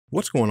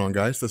What's going on,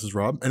 guys? This is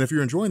Rob, and if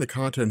you're enjoying the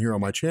content here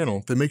on my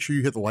channel, then make sure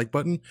you hit the like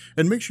button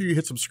and make sure you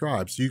hit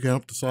subscribe so you can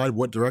help decide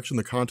what direction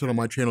the content on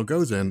my channel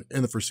goes in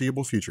the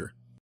foreseeable future.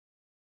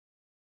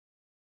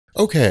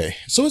 Okay,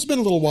 so it's been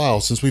a little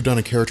while since we've done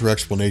a character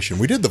explanation.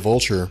 We did the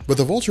Vulture, but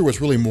the Vulture was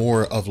really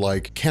more of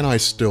like, can I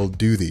still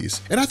do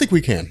these? And I think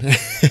we can.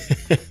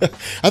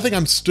 I think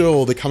I'm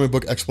still the comic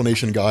book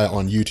explanation guy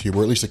on YouTube,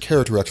 or at least a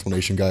character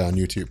explanation guy on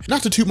YouTube.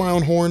 Not to toot my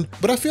own horn,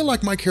 but I feel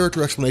like my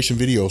character explanation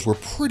videos were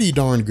pretty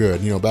darn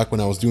good, back when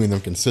I was doing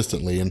them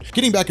consistently. And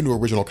getting back into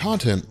original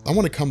content, I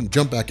want to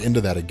jump back into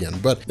that again.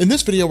 But in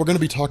this video, we're going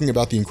to be talking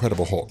about the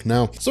Incredible Hulk.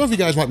 Now, some of you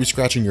guys might be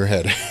scratching your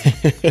head.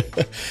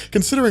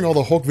 Considering all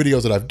the Hulk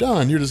videos that I've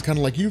done, you're just kind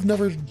of like, you've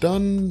never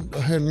done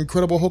an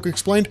Incredible Hulk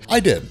explained? I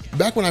did,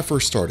 back when I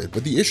first started,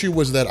 but the issue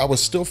was that I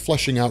was still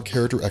fleshing out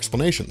character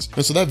explanations.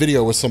 And so that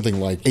video was something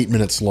like 8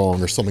 minutes long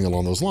or something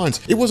along those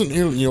lines. It wasn't,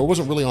 it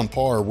wasn't really on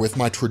par with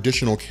my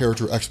traditional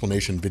character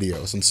explanation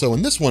videos. And so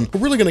in this one,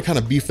 we're really going to kind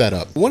of beef that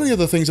up. One of the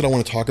other things that I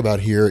want to talk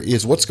about here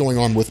is what's going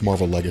on with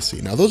Marvel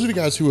Legacy. Now, those of you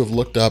guys who have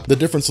looked up the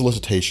different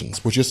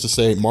solicitations, which is to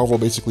say Marvel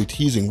basically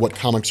teasing what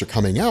comics are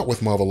coming out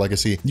with Marvel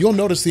Legacy, you'll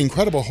notice the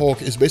Incredible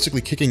Hulk is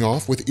basically kicking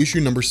off with issue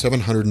number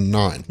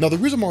 709. Now, the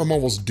reason why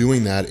Marvel's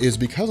doing that is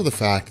because of the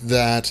fact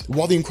that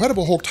while the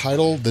Incredible Hulk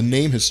title, the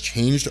name has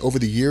changed over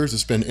the years.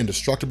 It's been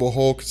Indestructible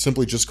Hulk,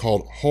 simply just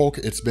called Hulk.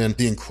 It's been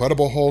the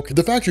Incredible Hulk.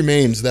 The fact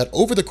remains that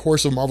over the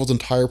course of Marvel's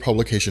entire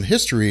publication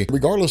history,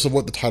 regardless of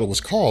what the title was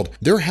called,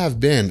 there have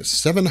been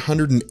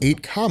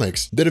 708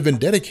 comics that have been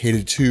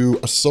dedicated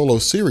to a solo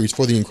series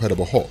for the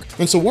Incredible Hulk.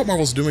 And so what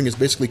Marvel's doing is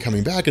basically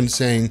coming back and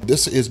saying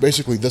this is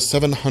basically the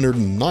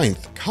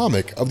 709th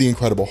comic of the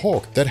Incredible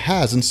Hulk that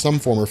has in some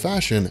form or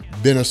fashion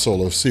been a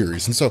solo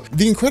series. And so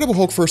the Incredible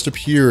Hulk first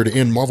appeared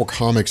in Marvel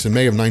Comics in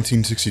May of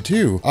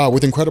 1962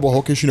 with Incredible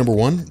Hulk issue number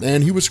 1,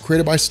 and he was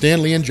created by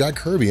Stan Lee and Jack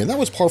Kirby, and that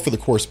was par for the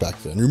course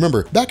back then.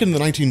 Remember, back in the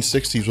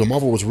 1960s when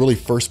Marvel was really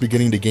first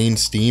beginning to gain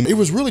steam, it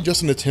was really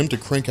just an attempt to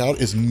crank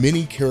out as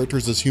many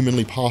characters as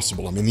humanly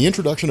possible. I mean, the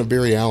introduction of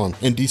Barry Allen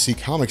and DC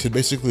Comics had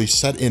basically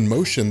set in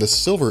motion the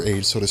Silver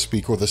Age, so to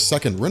speak, or the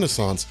second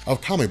renaissance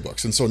of comic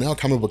books, and so now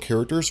comic book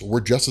characters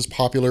were just as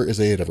popular as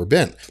they had ever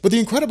been. But the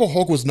Incredible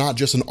Hulk was not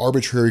just an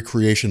arbitrary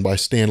creation by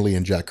Stan Lee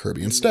and Jack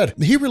Kirby. Instead,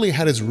 he really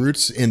had his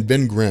roots in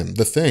Ben Grimm,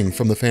 the Thing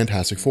from the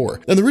Fantastic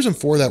Four. And the reason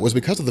for that was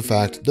because of the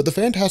fact that the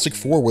Fantastic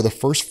Four were the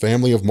first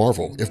family of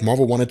Marvel. If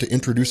Marvel wanted to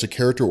introduce a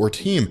character or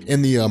team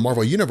in the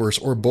Marvel Universe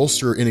or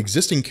bolster an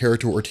existing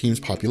character or team's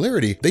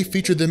popularity, they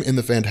featured them in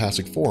the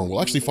Fantastic Four. And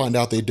we'll actually find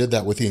out they did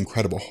that with the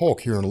Incredible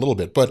Hulk here in a little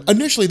bit. But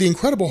initially, the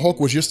Incredible Hulk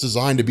was just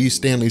designed to be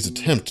Stan Lee's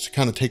attempt to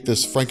kind of take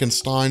this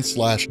Frankenstein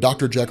 /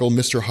 Dr. Jekyll,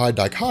 Mr. Hyde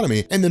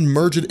dichotomy and then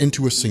merge it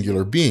into a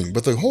singular being.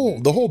 But the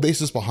whole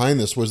basis behind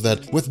this was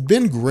that with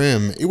Ben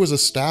Grimm, it was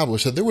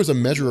established that there was a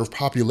measure of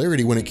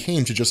popularity when it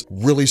came to just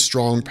really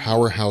strong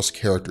powerhouse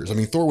characters. I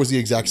mean, Thor was the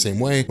exact same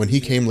way when he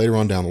came later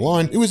on down the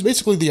line. It was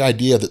basically the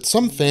idea that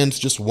some fans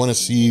just want to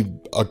see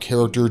a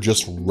character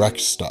just wreck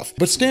stuff.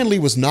 But Stan Lee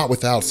was not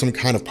without some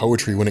kind of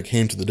poetry when it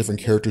came to the different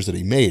characters that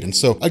he made. And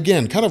so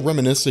again, kind of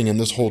reminiscing in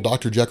this whole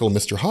Dr. Jekyll and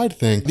Mr. Hyde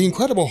thing, the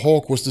Incredible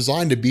Hulk was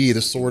designed to be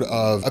the sort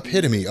of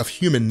epitome of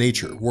human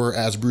nature,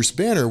 whereas Bruce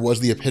Banner was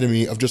the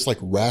epitome of just like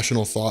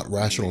rational thought,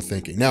 rational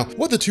thinking. Now,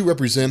 what the two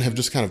represent have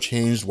just kind of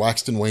changed,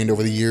 waxed and waned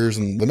over the years,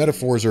 and the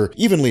metaphors are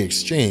evenly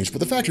exchanged, but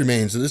the fact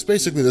remains that it's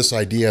basically this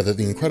idea that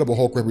the Incredible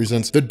Hulk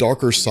represents the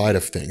darker side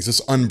of things,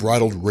 this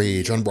unbridled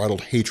rage,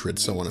 unbridled hatred,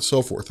 so on and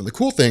so forth. And the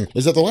cool thing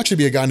is that there'll actually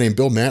be a guy named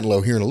Bill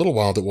Mantlo here in a little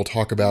while that we'll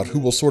talk about who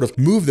will sort of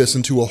move this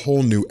into a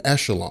whole new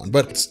echelon.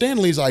 But Stan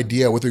Lee's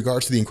idea with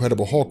regards to the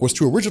Incredible Hulk was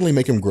to originally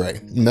make him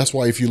gray. And that's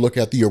why if you look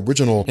at the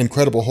original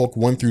Incredible Hulk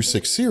 1 through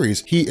 6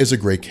 series, he is a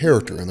gray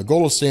character. And the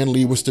goal of Stan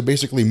Lee was to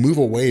basically move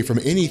away from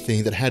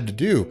anything that had to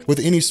do with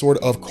any sort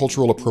of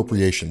cultural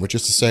appropriation, which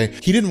is to say,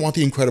 he didn't want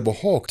the Incredible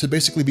Hulk to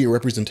basically be a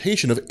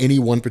representation of any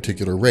one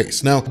particular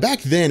race. Now,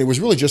 back then, it was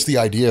really just the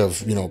idea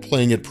of,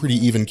 playing it pretty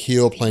even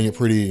keel, playing it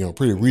pretty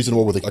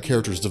reasonable with a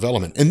character's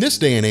development. In this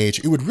day and age,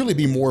 it would really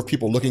be more of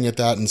people looking at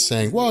that and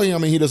saying, well,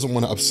 he doesn't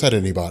want to upset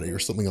anybody or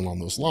something along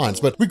those lines.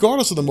 But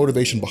regardless of the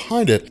motivation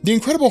behind it, the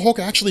Incredible Hulk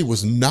actually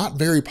was not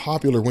very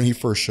popular when he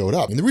first showed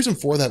up. And the reason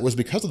for that was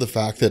because of the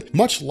fact that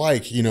much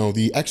like,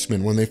 the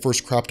X-Men when they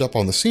first cropped up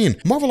on the scene,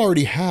 Marvel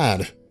already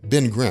had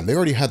Ben Grimm. They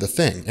already had the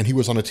Thing, and he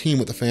was on a team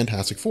with the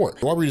Fantastic Four.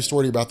 Why read a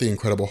story about the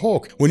Incredible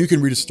Hulk when you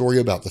can read a story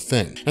about the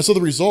Thing? And so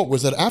the result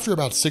was that after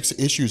about 6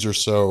 issues or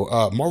so,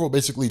 Marvel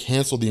basically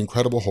canceled the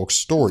Incredible Hulk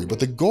story. But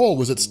the goal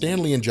was that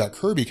Stan Lee and Jack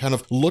Kirby kind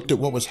of looked at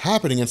what was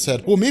happening and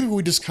said, well, maybe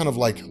we just kind of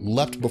like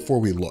leapt before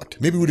we looked.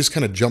 Maybe we just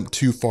kind of jumped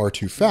too far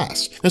too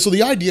fast. And so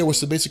the idea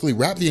was to basically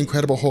wrap the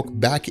Incredible Hulk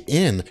back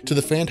in to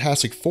the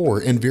Fantastic Four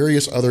and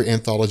various other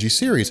anthology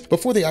series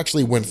before they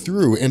actually went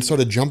through and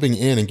started jumping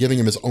in and giving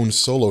him his own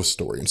solo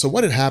story. And so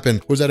what had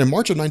happened was that in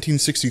March of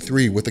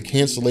 1963, with the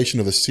cancellation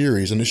of the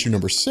series in issue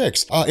number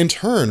 6, in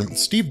turn,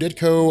 Steve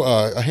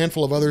Ditko, a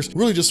handful of others,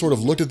 really just sort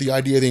of looked at the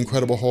idea of the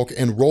Incredible Hulk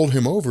and rolled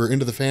him over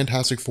into the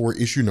Fantastic Four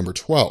issue number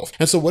 12.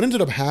 And so what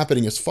ended up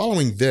happening is,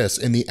 following this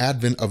and the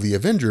advent of the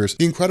Avengers,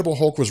 the Incredible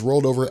Hulk was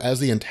rolled over as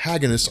the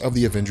antagonist of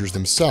the Avengers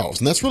themselves.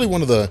 And that's really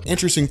one of the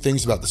interesting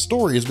things about the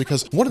story, is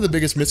because one of the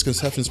biggest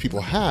misconceptions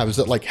people have is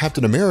that, like,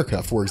 Captain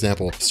America, for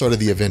example, started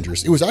the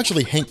Avengers. It was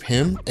actually Hank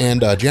Pym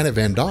and Janet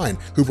Van Dyne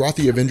who brought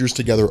the Avengers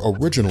together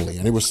originally,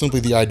 and it was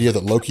simply the idea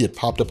that Loki had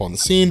popped up on the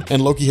scene,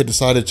 and Loki had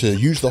decided to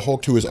use the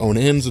Hulk to his own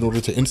ends in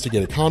order to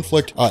instigate a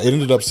conflict. It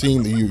ended up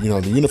seeing the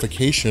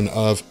unification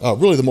of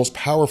really the most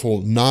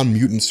powerful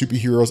non-mutant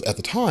superheroes at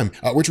the time,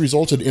 which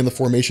resulted in the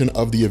formation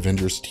of the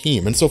Avengers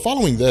team. And so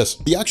following this,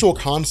 the actual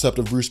concept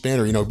of Bruce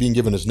Banner, being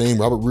given his name,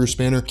 Robert Bruce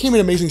Banner, came in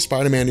Amazing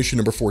Spider-Man issue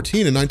number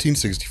 14 in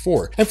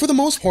 1964. And for the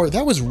most part,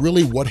 that was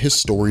really what his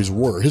stories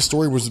were. His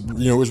story was,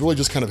 was really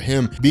just kind of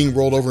him being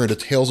rolled over into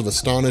Tales of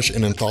Astonish,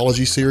 an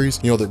anthology series,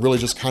 that really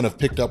just kind of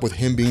picked up with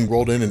him being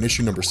rolled in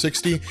issue number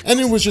 60. And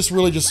it was just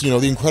really just,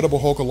 the Incredible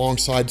Hulk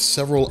alongside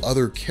several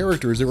other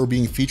characters that were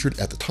being featured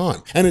at the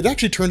time. And it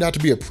actually turned out to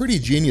be a pretty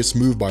genius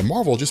move by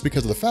Marvel, just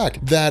because of the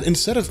fact that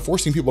instead of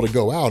forcing people to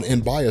go out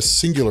and buy a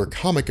singular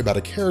comic about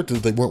a character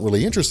that they weren't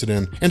really interested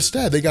in,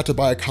 instead they got to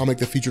buy a comic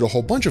that featured a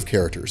whole bunch of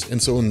characters.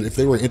 And so if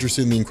they were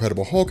interested in the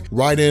Incredible Hulk,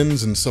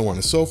 write-ins and so on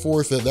and so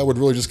forth, that would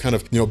really just kind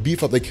of,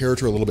 beef up the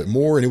character a little bit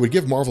more, and it would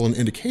give Marvel an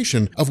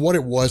indication of what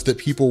it was that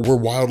people were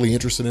wildly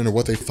interested in, or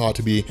what they thought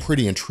to be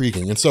pretty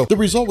intriguing. And so the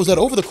result was that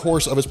over the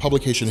course of its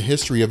publication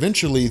history,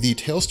 eventually the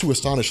Tales to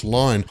Astonish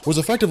line was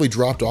effectively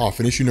dropped off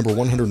in issue number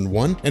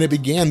 101, and it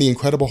began the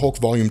Incredible Hulk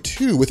volume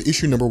 2 with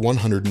issue number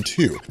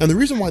 102. And the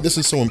reason why this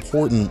is so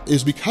important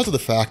is because of the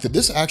fact that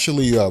this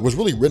actually was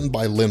really written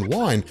by Len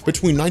Wein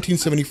between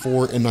 1974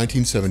 and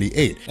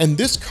 1978. And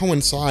this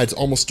coincides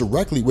almost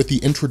directly with the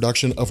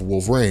introduction of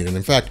Wolverine. And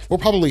in fact, we'll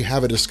probably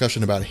have a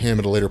discussion about him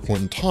at a later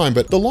point in time,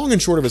 but the long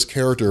and short of his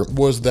character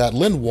was that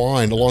Len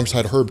Wein,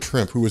 alongside Herb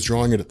Trimpe, who was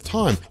drawing it at the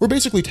time, were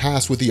basically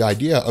tasked with the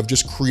idea of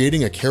just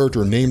creating a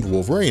character named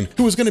Wolverine,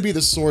 who was going to be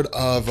this sort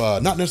of,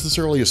 not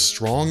necessarily as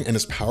strong and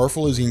as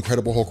powerful as the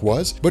Incredible Hulk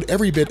was, but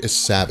every bit as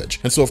savage.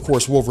 And so of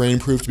course, Wolverine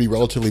proved to be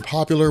relatively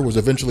popular, was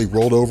eventually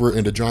rolled over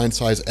into Giant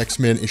Size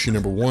X-Men issue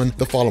number 1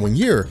 the following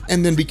year,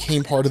 and then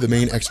became part of the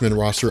main X-Men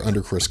roster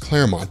under Chris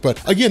Claremont.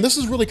 But again, this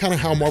is really kind of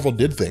how Marvel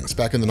did things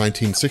back in the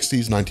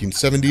 1960s,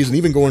 1970s, and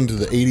even going into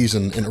the 80s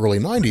and early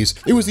 90s.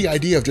 It was the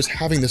idea of just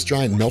having this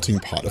giant melting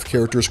pot of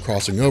characters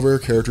crossing over,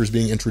 characters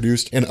being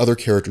introduced in other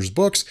characters'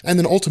 books, and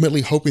then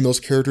ultimately hoping those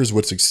characters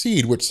would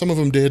succeed, which some of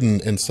them did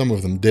and some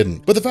of them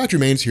didn't. But the fact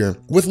remains here,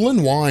 with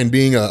Len Wein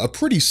being a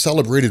pretty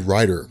celebrated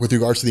writer with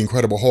regards to the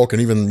Incredible Hulk,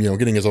 and even,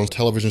 getting his own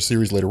television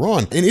series later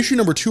on, in issue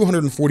number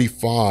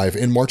 245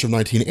 in March of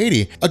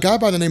 1980, a guy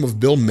by the name of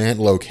Bill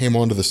Mantlo came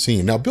onto the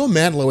scene. Now, Bill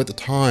Mantlo at the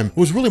time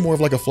was really more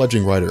of like a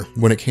fledgling writer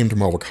when it came to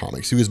Marvel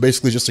Comics. He was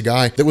basically just a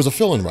guy that was a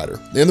fill-in writer.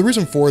 And the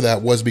reason for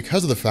that was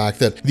because of the fact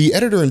that the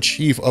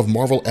editor-in-chief of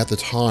Marvel at the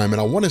time,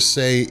 and I want to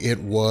say it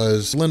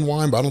was Len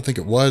Wein, but I don't think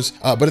it was,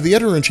 but the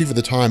editor-in-chief at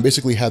the time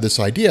basically had this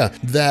idea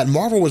that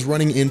Marvel was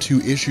running into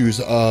issues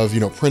of,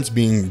 prints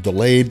being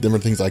delayed,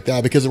 different things like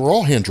that, because they were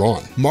all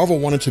hand-drawn. Marvel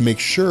wanted to make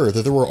sure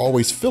that there were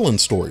always fill-in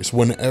stories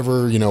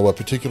whenever, a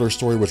particular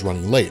story was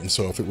running late. And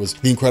so if it was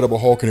the Incredible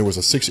Hulk and it was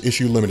a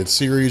 6-issue limited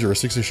series or a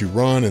 6-issue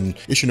run and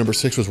issue number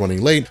 6 was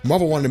running late,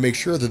 Marvel wanted to make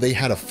sure that they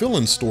had a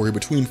fill-in story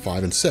between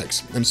 5 and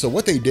 6. And so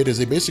what they did is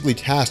they basically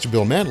tasked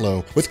Bill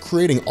Mantlo with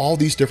creating all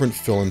these different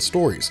fill-in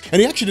stories.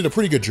 And he actually did a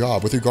pretty good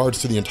job with regards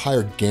to the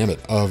entire gamut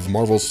of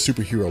Marvel's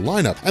superhero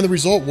lineup. And the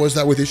result was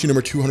that with issue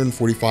number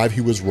 245,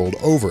 he was rolled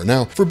over.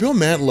 Now, for Bill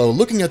Mantlo,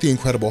 looking at the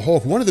Incredible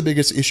Hulk, one of the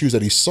biggest issues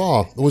that he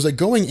saw was that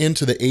going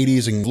into the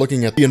 80s and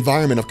looking at the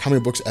environment of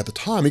comic books at the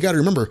time, you got to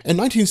remember, in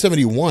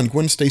 1971,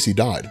 Gwen Stacy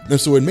died. And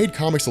so it made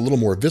comics a little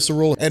more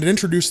visceral, and it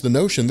introduced the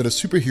notion that a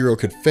superhero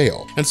could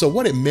fail. And so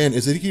what it meant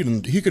is that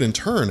he could in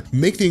turn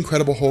make the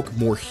Incredible Hulk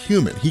more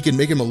human. He could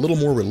make him a little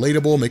more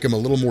relatable, make him a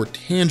little more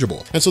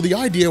tangible. And so the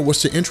idea was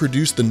to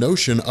introduce the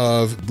notion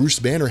of Bruce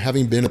Banner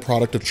having been a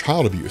product of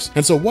child abuse.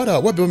 And so what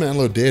Bill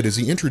Mantlo did is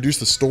he introduced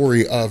the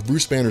story of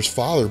Bruce Banner's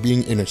father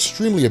being an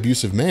extremely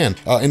abusive man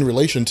in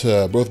relation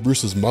to both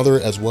Bruce's mother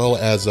as well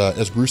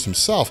as Bruce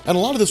himself. And a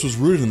lot of this was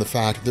rooted in the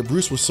fact that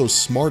Bruce was so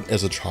smart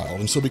as a child.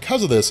 And so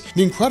because of this,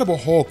 the Incredible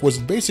Hulk was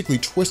basically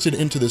twisted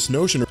into this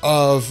notion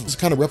of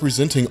kind of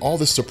representing all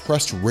this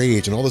suppressed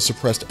rage and all this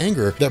suppressed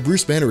anger that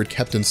Bruce Banner had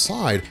kept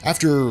inside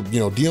after,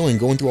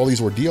 going through all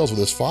these ordeals with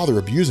his father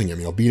abusing him,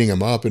 beating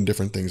him up and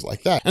different things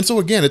like that. And so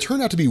again, it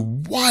turned out to be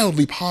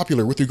wildly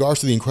popular with regards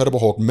to the Incredible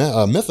Hulk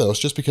mythos,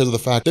 just because of the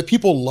fact that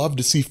people love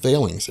to see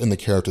failings in the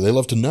character. They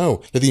love to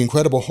know that the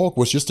Incredible Hulk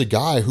was just a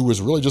guy who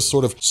was really just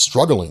sort of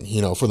struggling,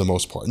 for the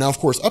most part. Now, of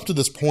course, up to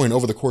this point,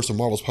 over the course of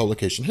Marvel's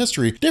publication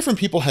history, different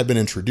people had been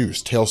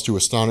introduced. Tales to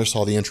Astonish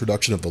saw the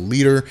introduction of the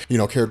Leader,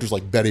 characters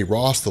like Betty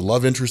Ross, the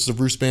love interests of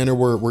Bruce Banner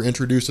were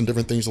introduced, and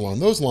different things along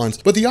those lines.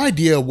 But the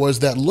idea was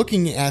that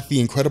looking at the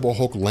Incredible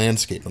Hulk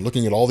landscape and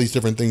looking at all these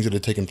different things that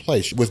had taken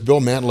place, with Bill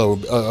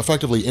Mantlo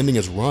effectively ending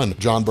his run,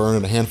 John Byrne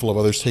and a handful of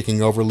others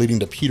taking over, leading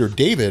to Peter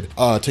David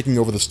taking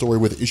over the story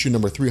with issue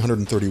number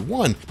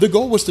 331, the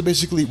goal was to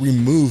basically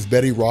remove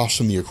Betty Ross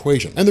from the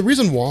equation. And the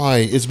reason why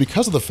is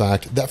because of the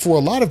fact that for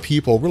a lot of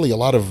people, really a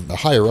lot of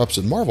higher-ups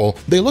at Marvel,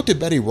 they looked at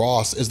Betty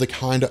Ross as the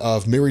kind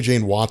of Mary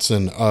Jane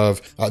Watson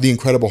of the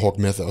Incredible Hulk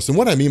mythos. And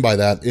what I mean by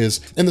that is,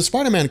 in the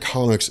Spider-Man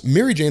comics,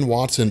 Mary Jane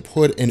Watson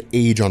put an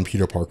age on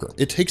Peter Parker.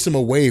 It takes him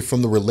away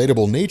from the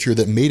relatable nature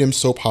that made him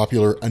so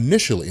popular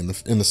initially, in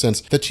the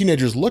sense that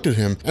teenagers looked at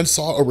him and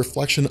saw a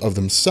reflection of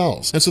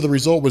themselves. And so the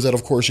result was that,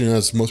 of course,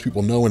 as most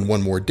people know, in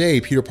One More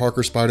Day, Peter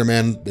Parker,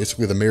 Spider-Man,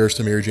 basically the marriage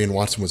to Mary Jane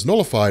Watson was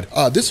nullified.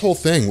 This whole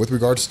thing with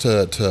regards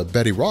to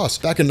Betty Ross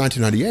back in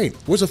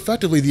 1998 was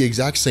effectively the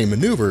exact same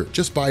maneuver,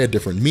 just by a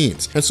different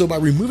means. And so by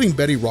removing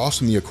Betty Ross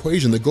from the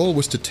equation, the goal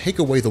was to take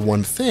away the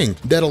one thing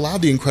that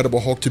allowed the Incredible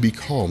Hulk to be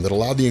calm, that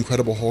allowed the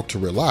Incredible Hulk to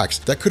relax,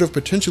 that could have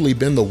potentially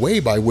been the way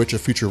by which a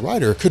future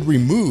writer could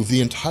remove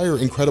the entire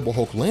Incredible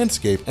Hulk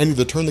landscape and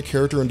either turn the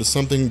character into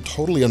something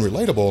totally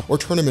unrelatable or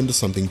turn him into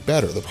something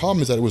better. The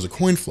problem is that it was a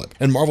coin flip,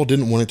 and Marvel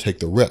didn't want to take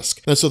the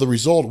risk. And so the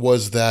result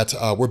was that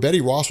where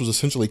Betty Ross was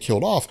essentially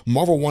killed off,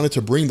 Marvel wanted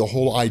to bring the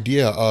whole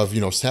idea of,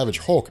 Savage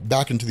Hulk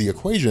back into the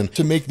equation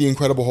to make the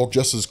Incredible Hulk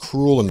just as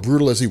cruel and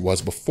brutal as he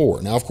was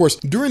before. Now, of course,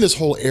 during this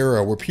whole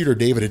era where Peter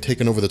David had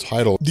taken over the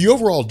title, the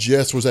overall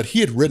gist was that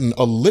he had written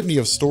a litany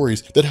of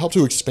stories that helped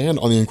to expand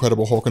on the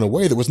Incredible Hulk in a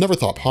way that was never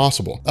thought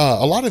possible.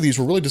 A lot of these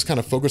were really just kind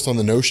of focused on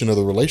the notion of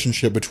the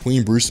relationship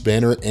between Bruce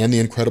Banner and the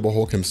Incredible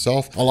Hulk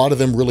himself. A lot of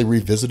them really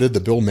revisited the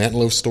Bill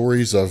Mantlo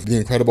stories of the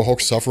Incredible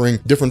Hulk suffering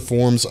different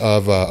forms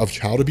of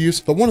child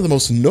abuse. But one of the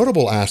most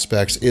notable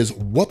aspects is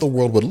what the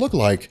world would look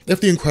like if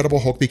the Incredible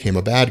Hulk became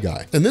a bad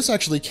guy. And this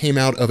actually came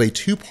out of a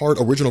two-part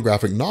original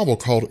graphic novel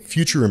called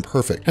Future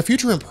Imperfect. Now,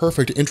 Future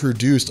Imperfect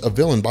introduced a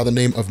villain by the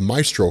name of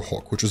Maestro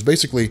Hulk, which was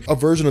basically a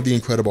version of the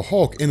Incredible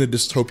Hulk in a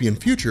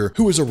dystopian future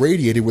who was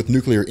irradiated with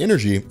nuclear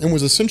energy and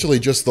was essentially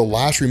just the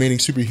last remaining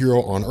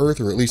superhero on Earth,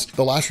 or at least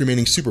the last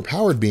remaining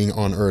superpowered being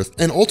on Earth,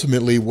 and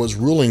ultimately was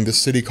ruling the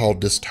city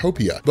called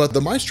Dystopia. But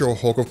the Maestro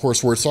Hulk, of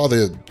course, where it saw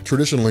the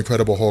traditional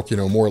Incredible Hulk,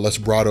 more or less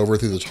brought over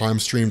through the time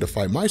stream to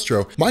fight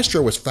Maestro,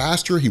 Maestro was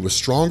faster, he was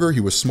stronger, he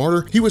was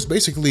smarter, he was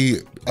basically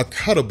a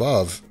cut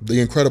above the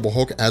Incredible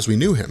Hulk as we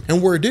knew him.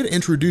 And where it did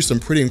introduce some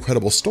pretty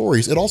incredible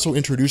stories, it also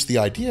introduced the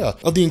idea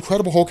of the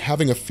Incredible Hulk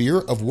having a fear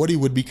of what he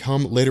would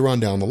become later on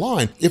down the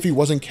line if he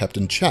wasn't kept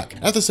in check.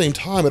 At the same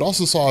time, it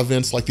also saw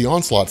events like the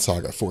Onslaught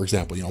saga, for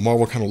example.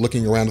 Marvel kind of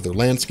looking around at their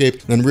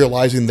landscape and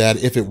realizing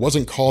that if it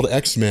wasn't called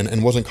X-Men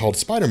and wasn't called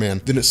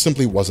Spider-Man, then it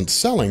simply wasn't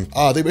selling.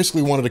 They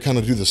basically wanted to kind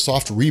of do the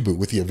soft reboot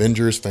with the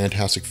Avengers,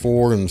 Fantastic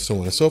Four, and so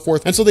on and so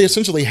forth. And so they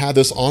essentially had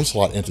this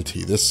Onslaught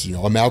entity, this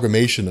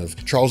amalgamation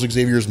of Charles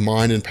Xavier's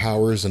mind and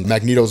powers and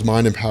Magneto's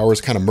mind and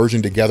powers kind of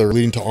merging together,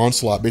 leading to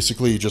Onslaught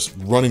basically just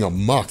running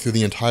amok through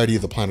the entirety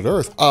of the planet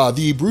Earth.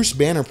 The Bruce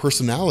Banner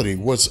personality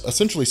was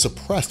essentially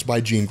suppressed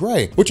by Jean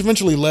Grey, which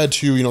eventually led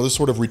to, this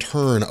sort of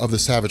return of the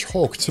Savage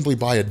Hulk simply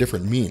by a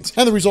different means.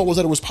 And the result was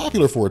that it was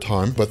popular for a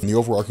time, but the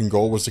overarching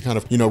goal was to kind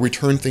of,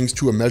 return things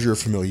to a measure of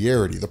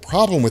familiarity. The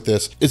problem with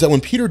this is that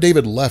when Peter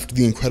David left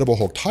the Incredible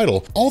Hulk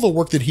title, all the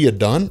work that he had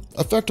done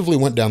effectively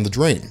went down the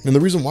drain. And the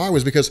reason why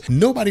was because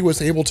nobody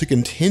was able to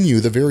continue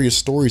the various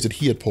stories that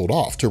he had pulled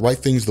off to write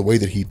things the way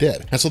that he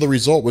did. And so the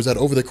result was that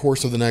over the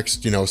course of the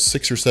next,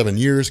 6 or 7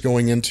 years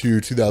going into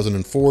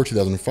 2004,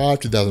 2005,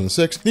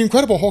 2006, the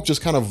Incredible Hulk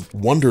just kind of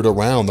wandered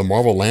around the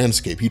Marvel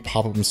landscape. He'd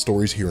pop up in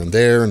stories here and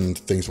there and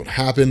things would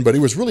happen, but it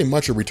was really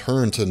much a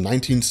return to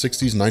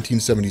 1960s,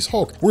 1970s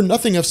Hulk, where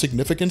nothing of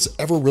significance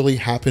ever really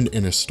happened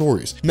in his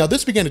stories. Now,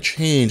 this began to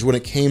change when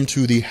it came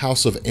to the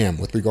House of M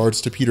with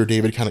regards to Peter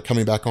David kind of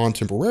coming back on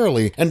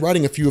temporarily and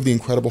writing a few of the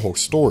Incredible Hulk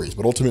stories,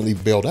 but ultimately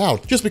bailed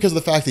out just because of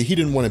the fact that he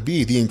didn't want to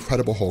be the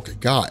Incredible Hulk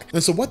guy.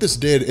 And so what this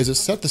did is it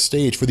set the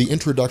stage for the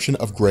introduction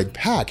of Greg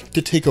Pak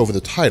to take over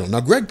the title.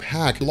 Now, Greg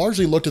Pak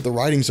largely looked at the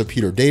writings of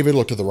Peter David,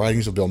 looked at the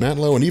writings of Bill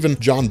Mantlo, and even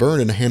John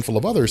Byrne and a handful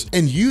of others,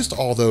 and used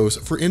all those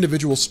for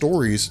individual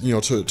stories,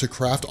 to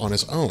craft on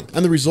his own.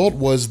 And the result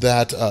was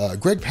that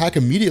Greg Pak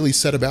immediately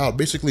set about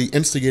basically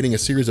instigating a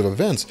series of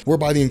events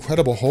whereby the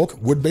Incredible Hulk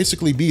would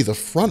basically be the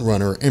front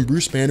runner and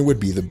Bruce Banner would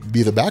be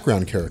the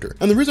background character.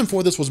 And the reason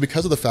for this was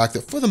because of the fact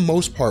that for the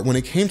most part, when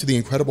it came to the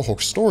Incredible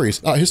Hulk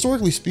stories,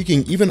 historically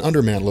speaking, even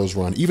under Mantlo's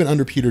run, even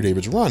under Peter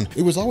David's run,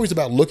 it was always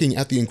about looking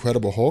at the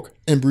Incredible Hulk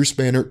and Bruce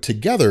Banner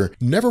together,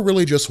 never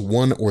really just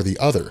one or the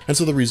other. And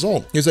so the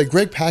result is that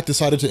Greg Pak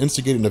decided to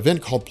instigate an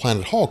event called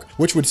Planet Hulk,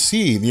 which would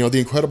see, the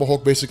Incredible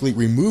Hulk basically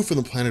removed from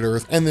the planet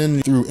Earth and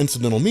then through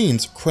incidental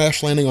means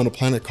crash landing on a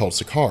planet called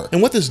Sakaar.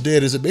 And what this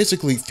did is it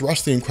basically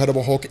thrust the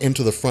Incredible Hulk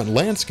into the front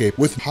landscape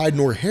with hide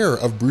nor hair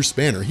of Bruce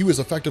Banner. He was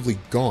effectively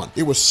gone.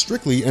 It was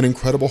strictly an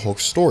Incredible Hulk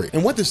story.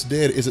 And what this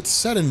did is it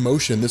set in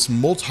motion this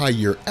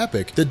multi-year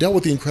epic that dealt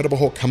with the Incredible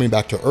Hulk coming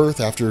back to Earth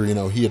after,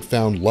 he had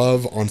found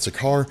love on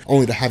Sakaar,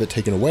 only to have it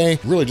taken away,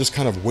 really just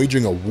kind of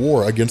waging a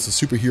war against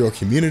the superhero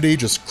community,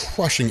 just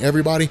crushing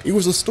everybody. It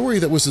was a story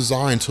that was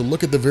designed to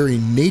look at the very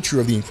nature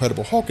of the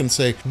Incredible Hulk and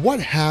say, what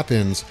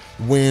happens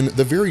when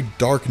the very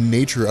dark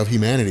nature of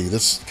humanity,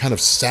 this kind of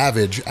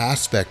savage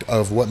aspect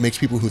of what makes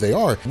people who they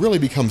are, really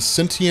becomes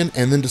sentient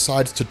and then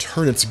decides to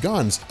turn its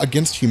guns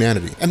against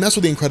humanity. And that's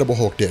what the Incredible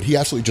Hulk did. He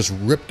absolutely just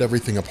ripped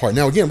everything apart.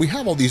 Now, again, we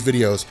have all these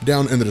videos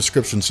down in the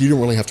description, so you don't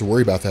really have to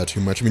worry about that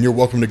too much. I mean, you're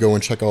welcome to go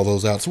and check all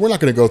those out. So we're not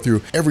going to go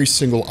through every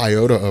single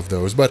iota of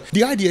those, but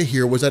the idea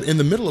here was that in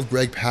the middle of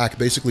Greg Pak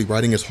basically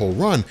writing his whole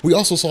run, we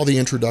also saw the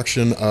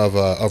introduction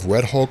of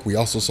Red Hulk. We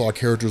also saw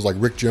characters like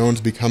Rick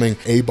Jones becoming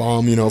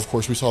A-Bomb. You know, of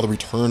course, we saw the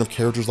return of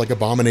characters like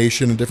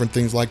Abomination and different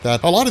things like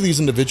that. A lot of these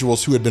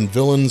individuals who had been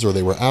villains or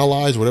they were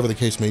allies, whatever the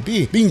case may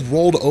be, being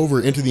rolled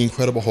over into the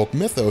Incredible Hulk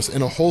mythos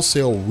in a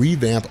wholesale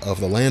revamp of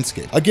the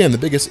landscape. Again, the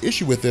biggest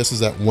issue with this is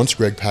that once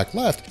Greg Pak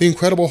left, the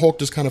Incredible Hulk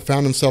just kind of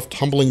found himself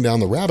tumbling down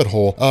the rabbit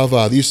hole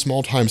of these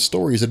small-time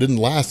stories that didn't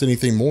last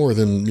anything more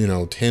than,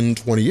 10,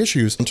 20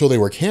 issues until they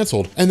were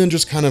canceled, and then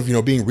just kind of,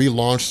 being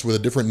relaunched with a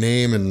different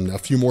name and a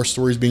few more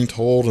stories being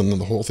told and then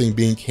the whole thing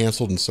being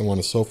canceled and so on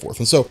and so forth.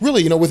 And so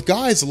really, with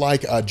guys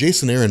like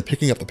Jason Aaron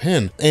picking up the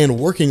pen and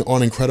working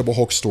on Incredible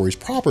Hulk stories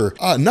proper,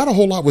 not a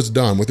whole lot was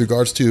done with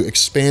regards to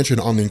expansion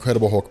on the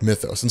Incredible Hulk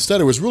mythos.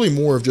 Instead, it was really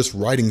more of just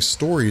writing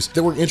stories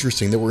that were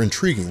interesting, that were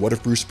intriguing. What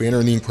if Bruce Banner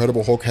and the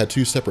Incredible Hulk had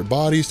two separate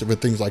bodies,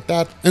 different things like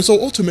that? And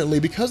so ultimately,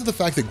 because of the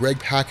fact that Greg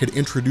Pak had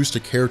introduced a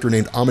character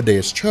named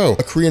Amadeus Cho,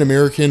 a Korean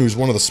American who's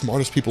one of the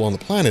smartest people on the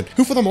planet,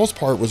 who for the most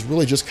part was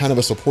really just kind of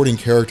a supporting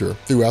character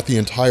throughout the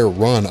entire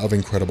run of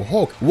Incredible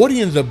Hulk, what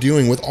he ended up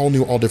doing with All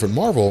New, All Different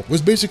Marvel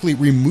was basically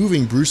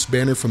removing Bruce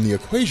Banner from the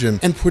equation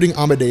and putting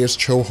Amadeus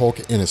Cho Hulk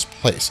in his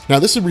place. Now,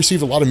 this had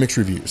received a lot of mixed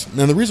reviews,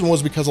 and the reason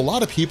was because a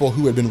lot of people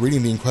who had been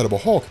reading the Incredible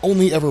Hulk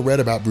only ever read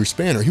about Bruce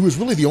Banner. He was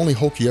really the only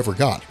Hulk you ever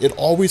got. It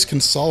always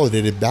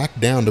consolidated back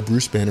down to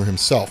Bruce Banner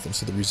himself, and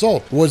so the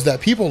result was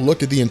that people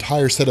looked at the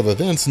entire set of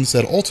events and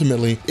said,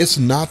 ultimately, it's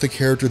not the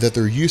character that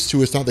they're used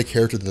to, it's not the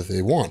character that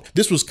they want.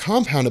 This was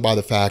compounded by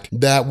the fact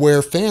that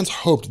where fans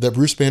hoped that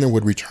Bruce Banner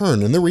would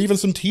return, and there were even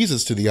some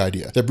teases to the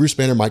idea that Bruce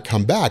Banner might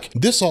come back,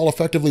 this all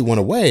effectively went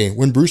away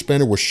when Bruce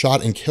Banner was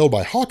shot and killed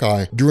by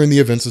Hawkeye during the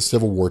events of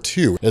Civil War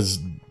II. As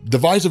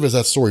divisive as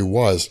that story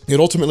was, it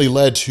ultimately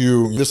led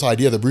to this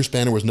idea that Bruce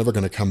Banner was never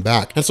going to come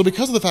back. And so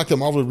because of the fact that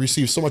Marvel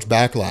received so much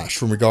backlash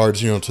from regards,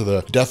 to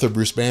the death of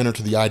Bruce Banner,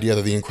 to the idea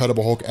that the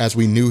Incredible Hulk as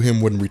we knew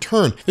him wouldn't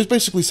return, it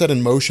basically set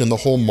in motion the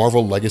whole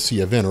Marvel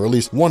Legacy event, or at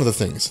least one of the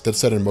things that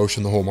set in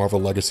motion the whole Marvel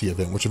Legacy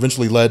event, which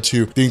eventually led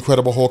to the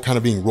Incredible Hulk kind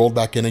of being rolled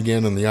back in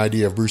again and the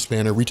idea of Bruce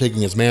Banner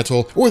retaking his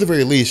mantle, or at the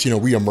very least,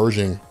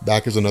 re-emerging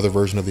back as another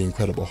version of the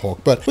Incredible Hulk.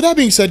 But with that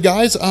being said,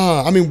 guys,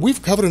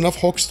 we've covered enough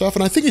Hulk stuff,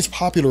 and I think he's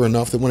popular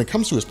enough that when it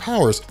comes to his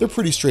powers, they're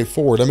pretty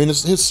straightforward.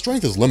 His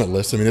strength is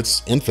limitless.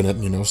 It's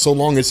infinite, so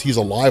long as he's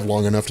alive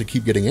long enough to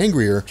keep getting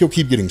angrier, he'll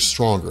keep getting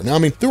stronger. Now,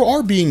 there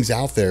are beings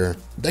out there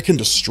that can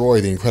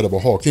destroy the Incredible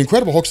Hulk. The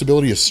Incredible Hulk's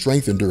ability is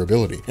strength and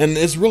durability. And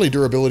it's really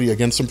durability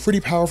against some pretty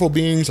powerful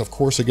beings, of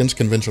course, against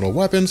conventional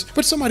weapons,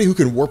 but somebody who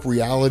can warp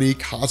reality,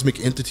 cosmic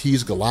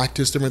entities,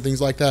 Galactus, different things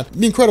like that.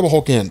 The Incredible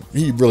Hulk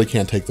he really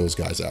can't take those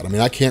guys out.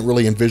 I can't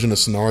really envision a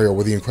scenario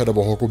where the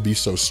Incredible Hulk would be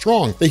so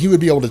strong that he would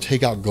be able to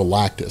take out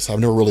Galactus. I've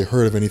never really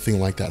heard of anything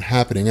like that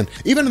happening. And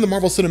even in the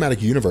Marvel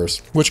Cinematic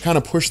Universe, which kind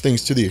of pushed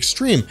things to the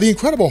extreme, the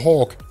Incredible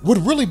Hulk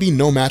would really be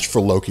no match for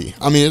Loki.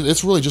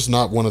 It's really just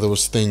not one of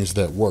those things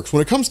that works.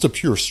 When it comes to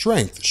pure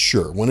strength,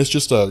 sure. When it's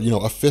just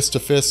a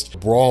fist-to-fist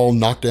brawl,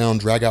 knockdown,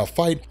 drag-out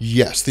fight,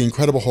 yes, the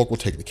Incredible Hulk will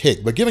take the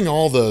cake. But given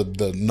all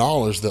the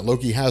knowledge that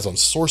Loki has on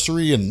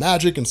sorcery and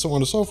magic and so on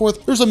and so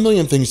forth, there's a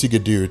million things he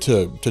could do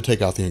to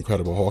take out the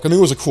Incredible Hulk. It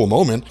was a cool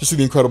moment to see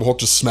the Incredible Hulk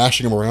just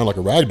smashing him around like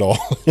a rag doll.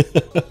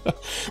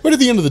 But at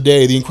the end of the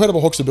day, the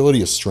Incredible Hulk's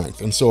ability is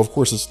strength, and so of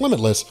course it's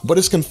limitless, but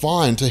it's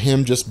confined to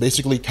him just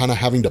basically kind of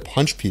having to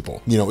punch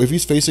people. If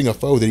he's facing a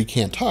foe that he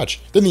can't touch,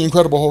 then the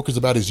Incredible Hulk is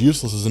about as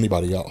useless as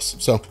anybody else.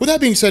 So with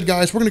that being said,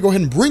 guys, we're going to go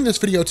ahead and bring this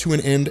video to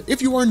an end.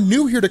 If you are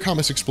new here to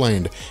Comics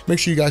Explained, make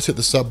sure you guys hit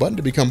the sub button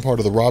to become part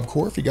of the Rob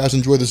Corps. If you guys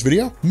enjoyed this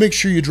video, make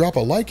sure you drop a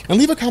like and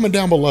leave a comment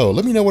down below.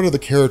 Let me know what are the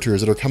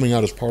characters that are coming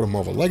out as part of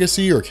Marvel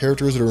Legacy or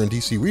characters that are in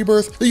DC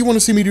Rebirth that you want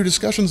to see me do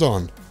discussions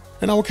on.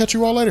 And I will catch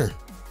you all later.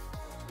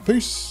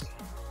 Peace.